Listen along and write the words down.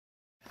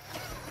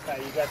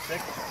Okay, you got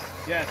 6?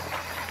 Yes.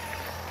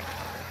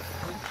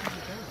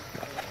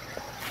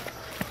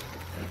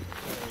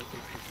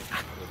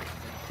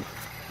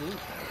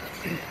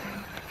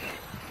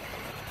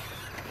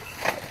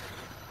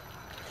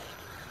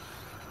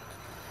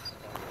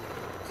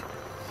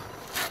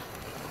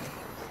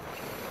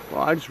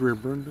 Well, I just rear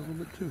burned a little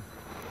bit too.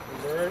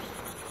 Reverse.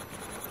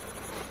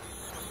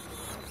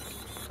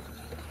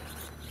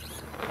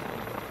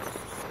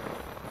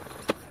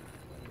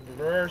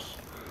 Reverse.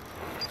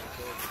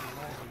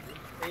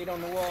 8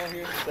 on the wall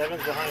here.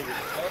 7's behind you.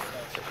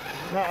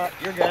 No,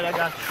 you're good. I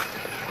got you.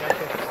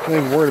 I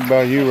ain't worried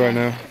about you right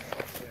now.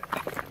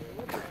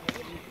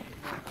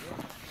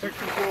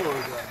 64 is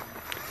that?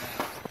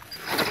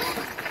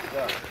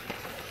 Yeah.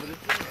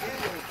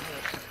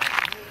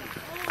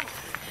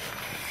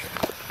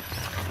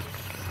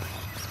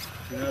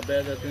 You know how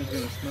bad that thing's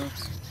gonna smell?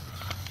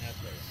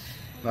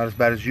 Not as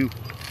bad as you.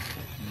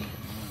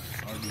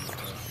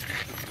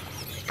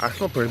 I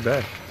smell pretty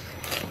bad.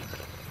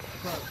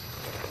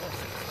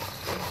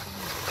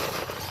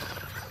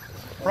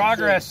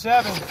 Progress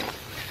 7. 8's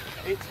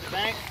the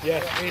bank.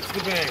 Yes, 8's the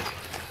bank.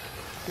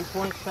 2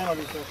 points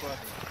penalty so far.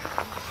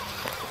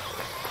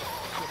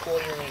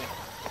 240 remaining.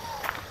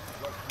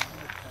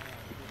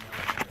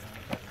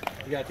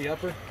 You got the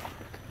upper?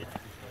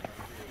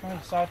 Trying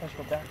to decide if I should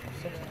go back from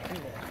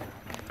 62 there.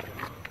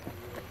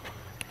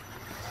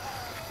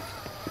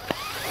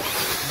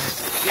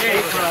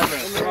 Yay,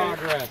 progress.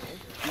 Progress.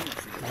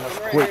 That's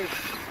quick.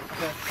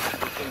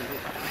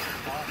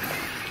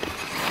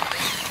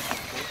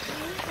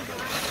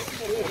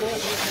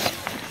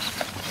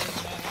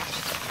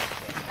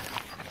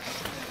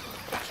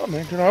 Oh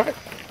man, doing alright?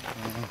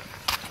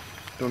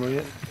 Don't know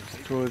yet.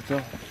 Too early to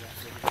tell.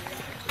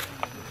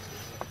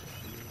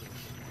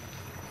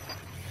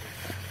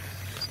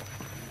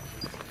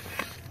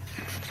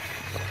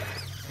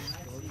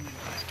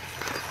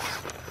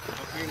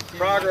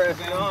 Progress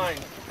 9.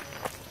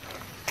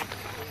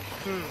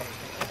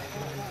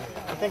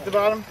 I think the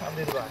bottom. I'll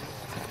do the bottom.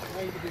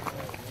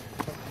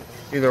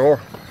 Either or.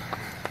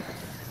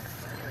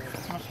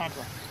 How much time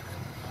left?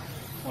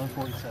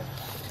 147.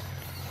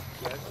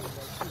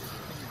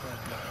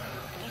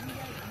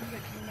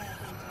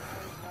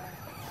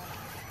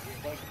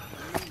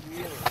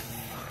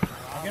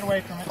 Get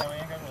away from it. No, we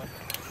ain't got away.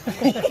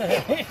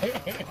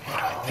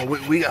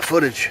 Oh, we got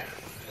footage.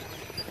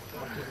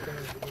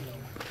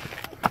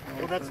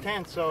 Well, that's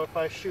 10, so if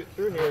I shoot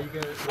through here, you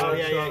can. Oh,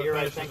 yeah, you're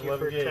right. Thank you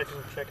for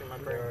checking my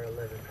brain.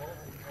 11.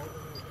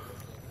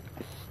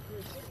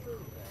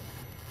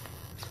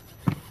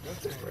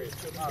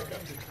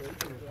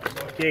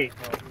 Gate.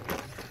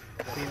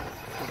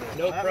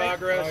 No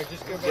progress. All right,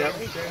 just go back. Yep.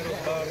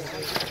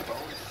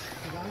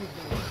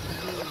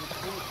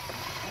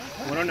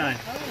 109.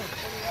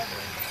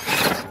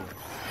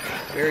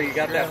 Barry, you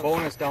got that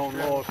bonus down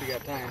low if you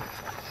got time.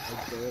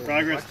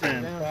 Progress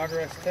 10.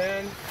 Progress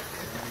 10.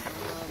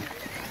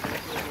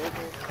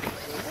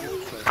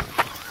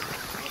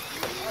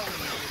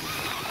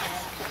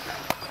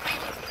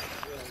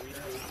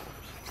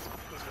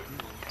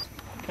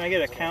 Can I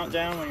get a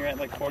countdown when you're at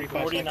like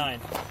 45? 49.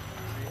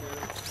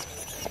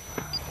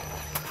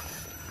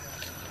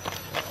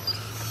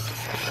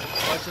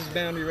 Watch this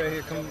boundary right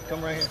here.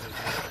 Come right here.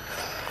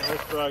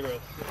 There's progress.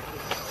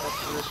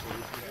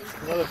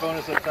 Another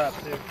bonus up top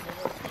too.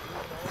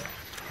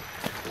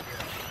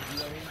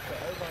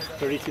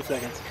 32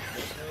 seconds.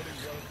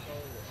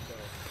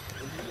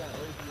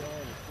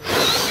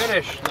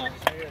 Finish.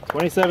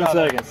 27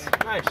 seconds.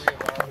 Nice.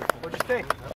 What'd you think?